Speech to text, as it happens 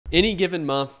Any given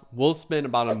month, we'll spend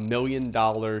about $1 million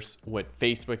with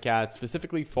Facebook ads,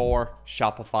 specifically for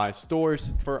Shopify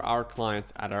stores for our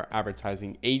clients at our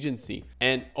advertising agency.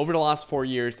 And over the last 4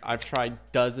 years, I've tried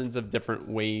dozens of different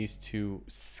ways to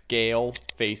scale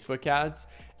Facebook ads.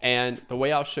 And the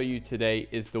way I'll show you today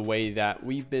is the way that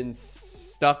we've been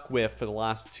stuck with for the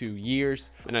last 2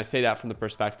 years. And I say that from the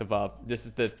perspective of this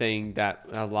is the thing that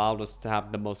allowed us to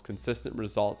have the most consistent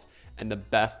results and the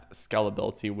best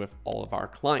scalability with all of our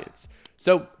clients.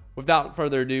 So without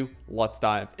further ado, let's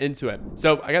dive into it.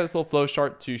 So I got this little flow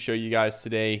chart to show you guys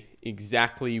today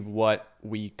exactly what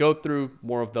we go through,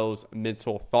 more of those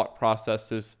mental thought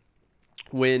processes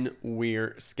when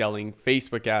we're scaling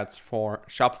Facebook ads for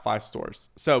Shopify stores.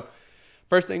 So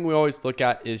first thing we always look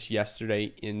at is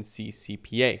yesterday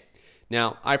NCCPA.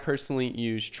 Now, I personally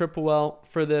use L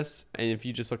for this. And if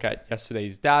you just look at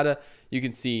yesterday's data, you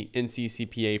can see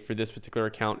NCCPA for this particular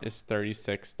account is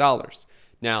 $36.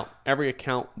 Now, every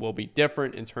account will be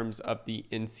different in terms of the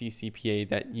NCCPA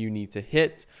that you need to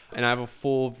hit. And I have a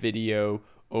full video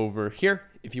over here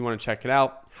if you want to check it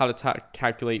out, how to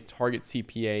calculate target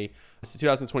CPA. It's the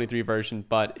 2023 version,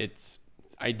 but it's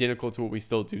identical to what we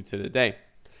still do to today.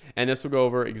 And this will go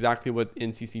over exactly what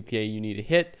NCCPA you need to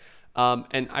hit.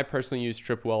 And I personally use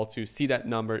L to see that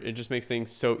number. It just makes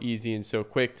things so easy and so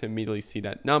quick to immediately see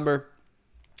that number.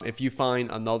 If you find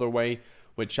another way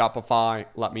with Shopify,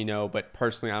 let me know. But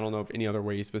personally, I don't know of any other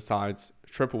ways besides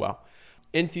L.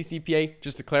 NCCPA,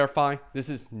 just to clarify, this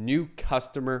is new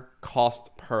customer cost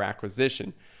per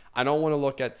acquisition. I don't want to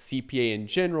look at CPA in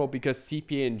general because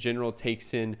CPA in general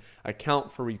takes in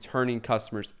account for returning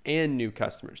customers and new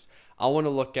customers. I want to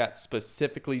look at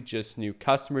specifically just new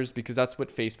customers because that's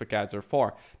what Facebook ads are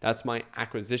for. That's my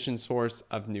acquisition source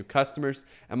of new customers,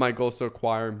 and my goal is to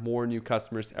acquire more new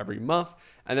customers every month,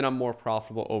 and then I'm more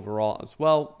profitable overall as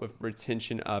well with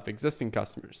retention of existing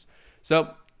customers.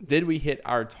 So did we hit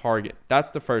our target? That's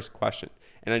the first question.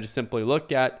 And I just simply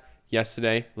look at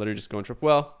yesterday, literally just going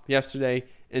L, yesterday,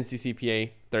 NCCPA,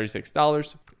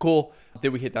 $36. Cool. Did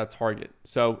we hit that target?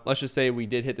 So let's just say we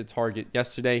did hit the target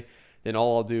yesterday. Then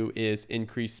all I'll do is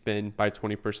increase spend by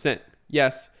 20%.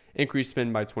 Yes, increase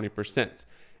spend by 20%.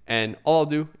 And all I'll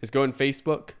do is go in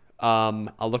Facebook. I'll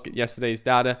look at yesterday's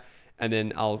data, and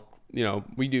then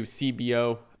we do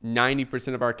CBO.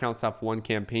 90% of our accounts have one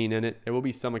campaign in it. There will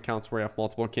be some accounts where we have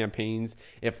multiple campaigns.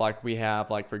 If we have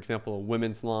for example, a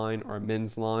women's line or a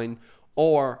men's line,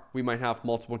 or we might have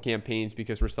multiple campaigns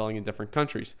because we're selling in different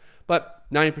countries. But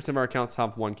 90% of our accounts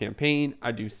have one campaign.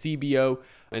 I do CBO,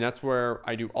 and that's where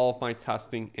I do all of my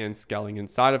testing and scaling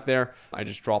inside of there. I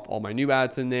just drop all my new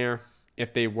ads in there.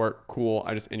 If they work, cool.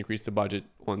 I just increase the budget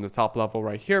on the top level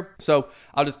right here. So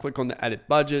I'll just click on the edit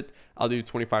budget. I'll do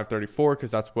 2534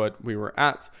 because that's what we were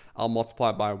at. I'll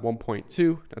multiply by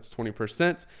 1.2. That's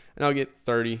 20%. And I'll get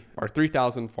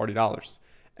 $3,040.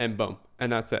 And boom.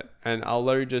 And that's it. And I'll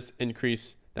literally just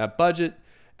increase that budget.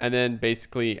 And then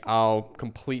basically I'll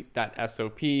complete that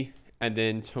SOP. And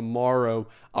then tomorrow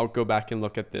I'll go back and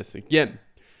look at this again.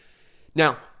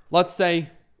 Now, let's say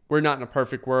we're not in a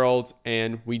perfect world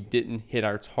and we didn't hit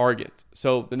our target.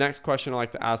 So the next question I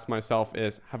like to ask myself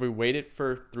is, have we waited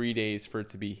for 3 days for it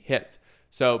to be hit?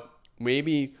 So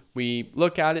maybe we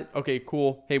look at it. Okay,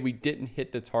 cool. Hey, we didn't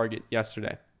hit the target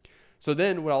yesterday. So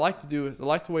then what I like to do is I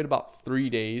like to wait about 3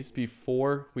 days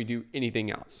before we do anything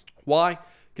else. Why?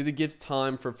 Because it gives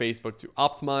time for Facebook to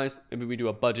optimize. Maybe we do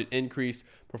a budget increase,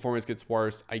 performance gets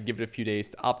worse. I give it a few days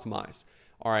to optimize.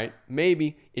 All right,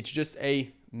 maybe it's just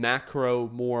a macro,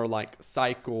 more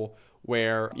cycle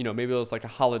where, maybe it was a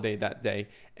holiday that day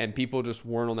and people just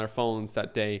weren't on their phones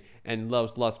that day and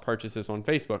less purchases on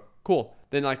Facebook. Cool.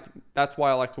 Then that's why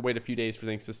I like to wait a few days for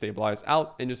things to stabilize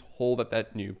out and just hold at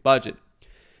that new budget.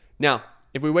 Now,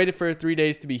 if we waited for 3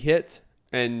 days to be hit,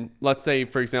 and let's say,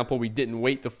 for example, we didn't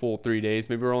wait the full 3 days,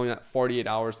 maybe we're only at 48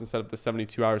 hours instead of the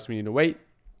 72 hours we need to wait.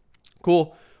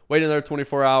 Cool. Wait another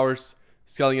 24 hours,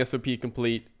 scaling SOP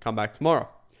complete, come back tomorrow.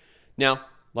 Now,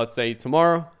 let's say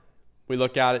tomorrow, we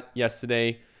look at it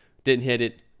yesterday, didn't hit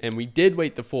it, and we did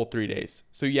wait the full 3 days.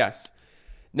 So yes.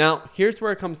 Now, here's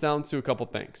where it comes down to a couple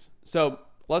things. So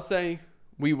let's say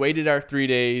we waited our 3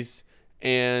 days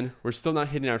and we're still not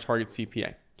hitting our target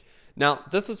CPA. Now,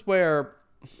 this is where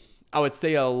I would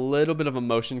say a little bit of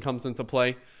emotion comes into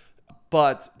play,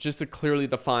 but just to clearly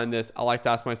define this, I like to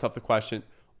ask myself the question,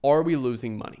 are we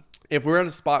losing money? If we're at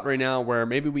a spot right now where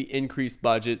maybe we increase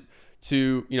budget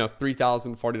to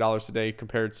 $3,040 a day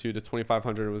compared to the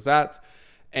 $2,500 it was at,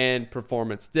 and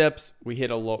performance dips, we hit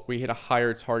a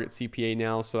higher target CPA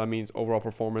now, so that means overall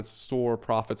performance, store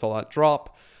profits, all that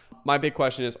drop. My big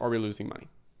question is, are we losing money?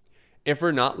 If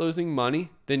we're not losing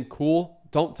money, then cool,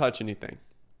 don't touch anything.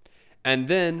 And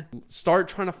then start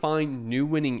trying to find new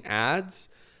winning ads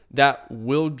that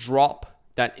will drop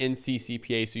that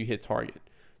NCCPA so you hit target.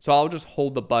 So I'll just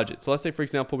hold the budget. So let's say, for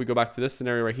example, we go back to this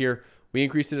scenario right here. We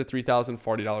increase it to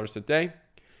 $3,040 a day.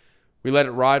 We let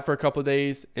it ride for a couple of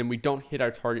days and we don't hit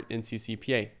our target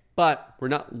NCCPA, but we're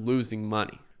not losing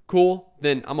money. Cool.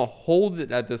 Then I'm going to hold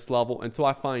it at this level until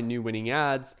I find new winning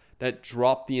ads that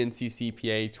drop the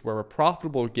NCCPA to where we're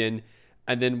profitable again.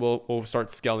 And then we'll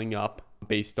start scaling up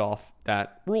based off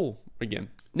that rule again.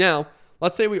 Now,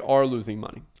 let's say we are losing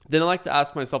money. Then I like to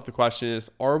ask myself the question is,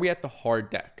 are we at the hard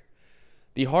deck?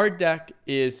 The hard deck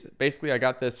is basically, I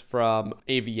got this from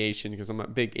aviation because I'm a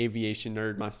big aviation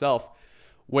nerd myself,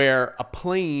 where a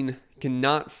plane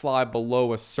cannot fly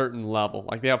below a certain level.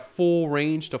 Like they have full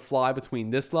range to fly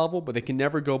between this level, but they can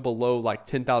never go below like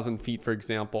 10,000 feet, for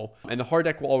example. And the hard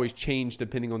deck will always change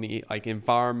depending on the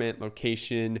environment,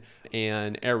 location,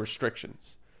 and air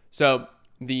restrictions. So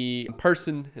the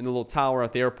person in the little tower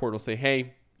at the airport will say,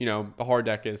 hey, the hard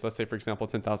deck is, let's say, for example,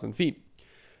 10,000 feet.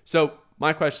 So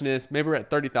my question is, maybe we're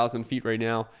at 30,000 feet right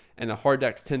now and the hard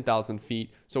deck's 10,000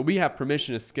 feet. So we have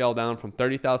permission to scale down from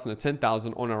 30,000 to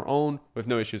 10,000 on our own with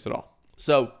no issues at all.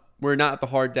 So we're not at the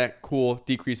hard deck. Cool.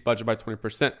 Decrease budget by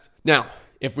 20%. Now,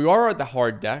 if we are at the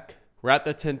hard deck, we're at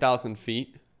the 10,000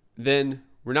 feet, then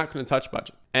we're not going to touch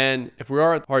budget. And if we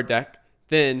are at the hard deck,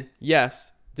 then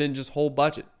yes, then just hold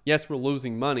budget. Yes, we're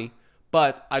losing money,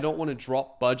 but I don't want to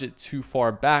drop budget too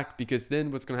far back because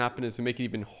then what's going to happen is to make it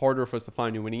even harder for us to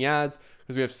find new winning ads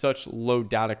because we have such low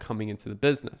data coming into the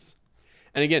business.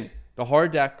 And again, the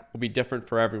hard deck will be different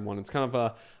for everyone. It's kind of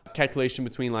a calculation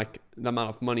between like the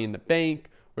amount of money in the bank,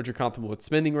 what you're comfortable with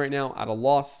spending right now at a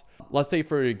loss. Let's say,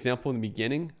 for example, in the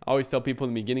beginning, I always tell people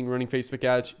in the beginning running Facebook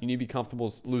ads, you need to be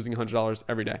comfortable losing $100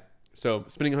 every day. So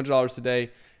spending $100 a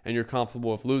day and you're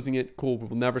comfortable with losing it, cool. We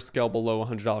will never scale below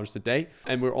 $100 a day.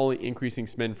 And we're only increasing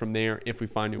spend from there if we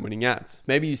find new winning ads.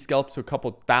 Maybe you scale up to a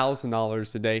couple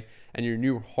 $1,000s a day and your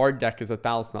new hard deck is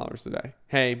 $1,000 a day.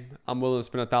 Hey, I'm willing to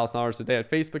spend $1,000 a day at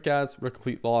Facebook ads. We're a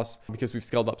complete loss because we've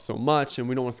scaled up so much and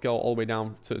we don't want to scale all the way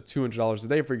down to $200 a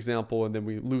day, for example, and then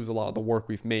we lose a lot of the work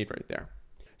we've made right there.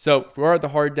 So if we are at the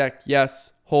hard deck,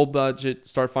 yes, hold budget,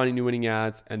 start finding new winning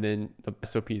ads, and then the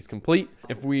SOP is complete.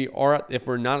 If we're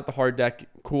not at the hard deck,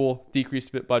 cool, decrease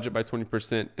budget by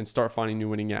 20% and start finding new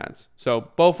winning ads. So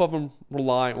both of them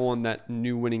rely on that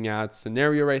new winning ads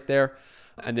scenario right there.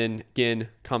 And then again,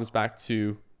 comes back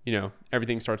to,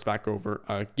 everything starts back over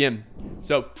again.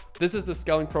 So this is the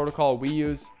scaling protocol we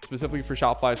use specifically for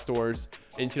Shopify stores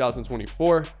in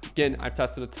 2024. Again, I've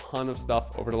tested a ton of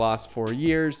stuff over the last 4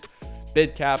 years.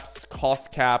 Bid caps,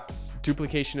 cost caps,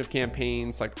 duplication of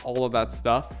campaigns, like all of that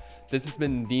stuff. This has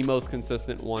been the most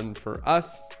consistent one for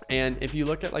us. And if you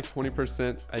look at like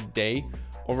 20% a day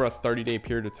over a 30-day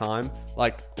period of time,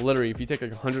 like literally if you take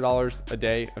like $100 a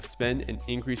day of spend and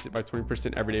increase it by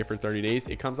 20% every day for 30 days,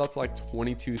 it comes out to like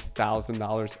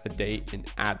 $22,000 a day in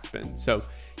ad spend. So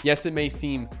yes, it may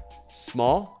seem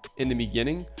small in the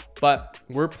beginning, but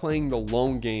we're playing the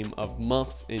long game of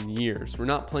months and years. We're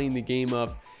not playing the game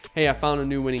of, hey, I found a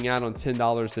new winning ad on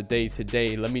 $10 a day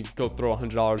today. Let me go throw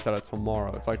 $100 at it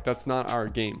tomorrow. It's like, that's not our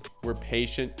game. We're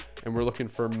patient and we're looking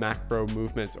for macro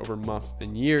movements over months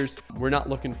and years. We're not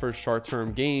looking for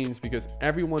short-term gains because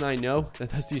everyone I know that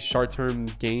does these short-term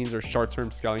gains or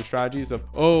short-term scaling strategies of,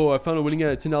 oh, I found a winning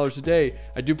ad at $10 a day.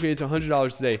 I duplicated to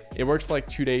 $100 a day. It works for like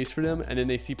 2 days for them. And then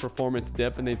they see performance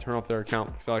dip and they turn off their account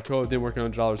because they're like, oh, it didn't work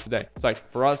 $100 a day. It's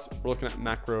like, for us, we're looking at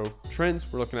macro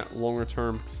trends. We're looking at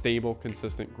longer-term, stable,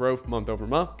 consistent growth month over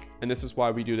month. And this is why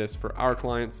we do this for our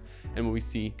clients and what we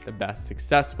see the best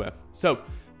success with. So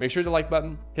make sure to like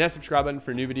button, hit that subscribe button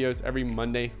for new videos every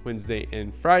Monday, Wednesday,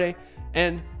 and Friday.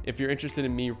 And if you're interested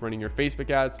in me running your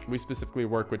Facebook ads, we specifically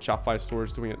work with Shopify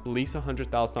stores doing at least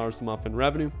 $100,000 a month in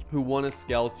revenue who want to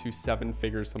scale to 7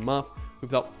 figures a month. We've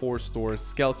helped 4 stores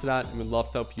scale to that and we'd love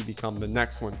to help you become the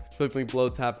next one. Click the link below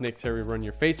to have Nick Theriot run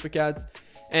your Facebook ads.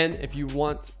 And if you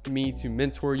want me to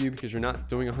mentor you because you're not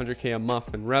doing $100K a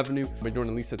month in revenue, but you're doing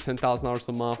at least $10,000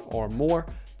 a month or more,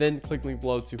 then click the link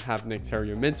below to have Nick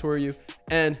Theriot mentor you.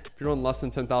 And if you're doing less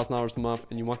than $10,000 a month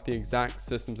and you want the exact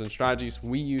systems and strategies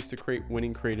we use to create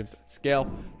winning creatives at scale,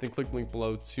 then click the link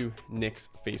below to Nick's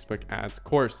Facebook ads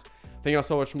course. Thank you all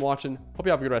so much for watching. Hope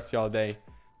you have a good rest of y'all day.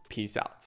 Peace out.